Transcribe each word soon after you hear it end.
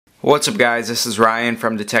What's up guys, this is Ryan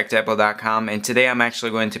from DetectApple.com, and today I'm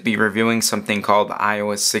actually going to be reviewing something called the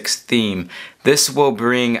iOS 6 theme. This will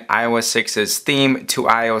bring iOS 6's theme to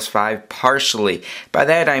iOS 5 partially. By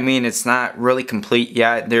that I mean it's not really complete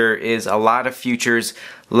yet. There is a lot of features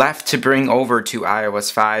left to bring over to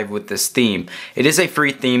iOS 5 with this theme. It is a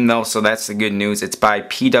free theme though, so that's the good news. It's by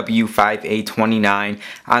PW5A29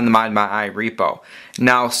 on the ModMyi repo.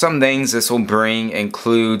 Now, some things this will bring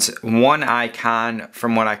includes one icon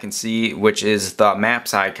from what I can see, which is the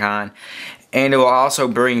Maps icon. And it will also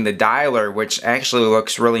bring the dialer, which actually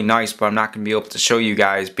looks really nice, but I'm not going to be able to show you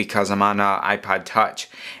guys because I'm on an iPod Touch.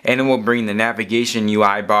 And it will bring the navigation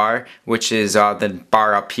UI bar, which is the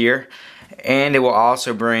bar up here. And it will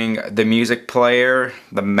also bring the music player,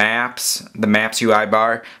 the maps UI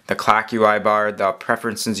bar, the clock UI bar, the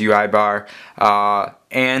preferences UI bar,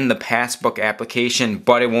 and the passbook application,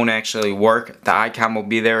 but it won't actually work. The icon will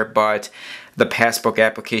be there, but the passbook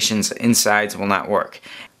application's insides will not work.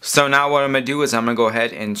 So now what I'm going to do is I'm going to go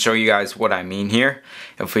ahead and show you guys what I mean here.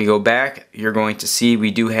 If we go back, you're going to see we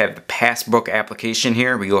do have the passbook application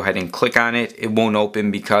here. We go ahead and click on it. It won't open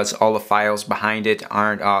because all the files behind it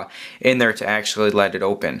aren't in there to actually let it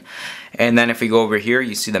open. And then if we go over here,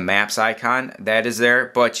 you see the maps icon. That is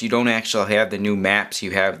there, but you don't actually have the new maps. You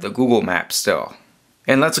have the Google Maps still.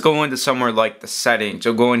 And let's go into somewhere like the settings.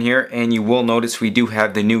 You'll go in here and you will notice we do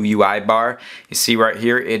have the new UI bar. You see right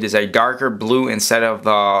here it is a darker blue instead of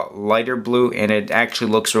the lighter blue, and it actually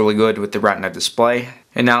looks really good with the Retina display.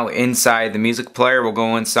 And now inside the music player, we'll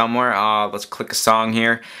go in somewhere. Let's click a song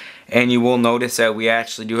here. And you will notice that we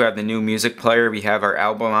actually do have the new music player. We have our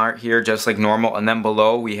album art here just like normal, and then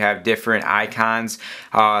below we have different icons.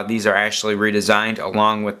 These are actually redesigned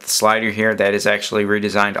along with the slider here. That is actually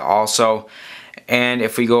redesigned also. And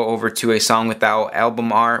if we go over to a song without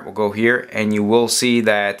album art, we'll go here and you will see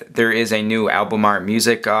that there is a new album art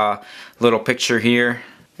music little picture here.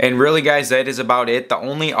 And really guys, that is about it. The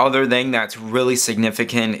only other thing that's really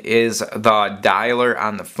significant is the dialer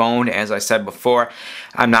on the phone. As I said before,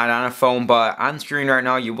 I'm not on a phone, but on screen right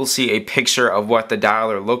now you will see a picture of what the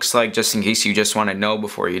dialer looks like, just in case you just want to know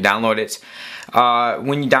before you download it.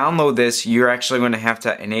 When you download this, you're actually going to have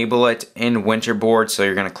to enable it in Winterboard. So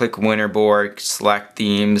you're going to click Winterboard, select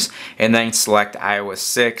themes, and then select iOS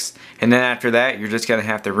 6. And then after that, you're just going to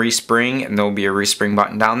have to respring, and there will be a respring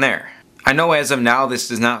button down there. I know as of now this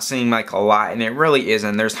does not seem like a lot, and it really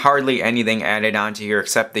isn't. There's hardly anything added onto here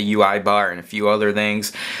except the UI bar and a few other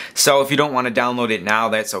things. So if you don't want to download it now,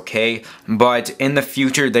 that's okay. But in the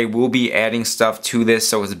future they will be adding stuff to this,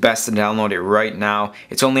 so it's best to download it right now.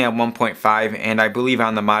 It's only at 1.5, and I believe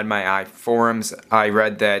on the ModMyi forums I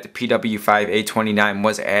read that PW5A29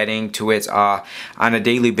 was adding to it on a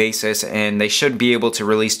daily basis, and they should be able to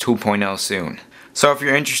release 2.0 soon. So if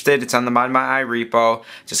you're interested, it's on the ModMyi repo.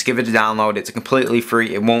 Just give it a download. It's completely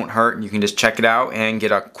free. It won't hurt. You can just check it out and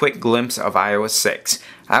get a quick glimpse of iOS 6.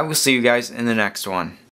 I will see you guys in the next one.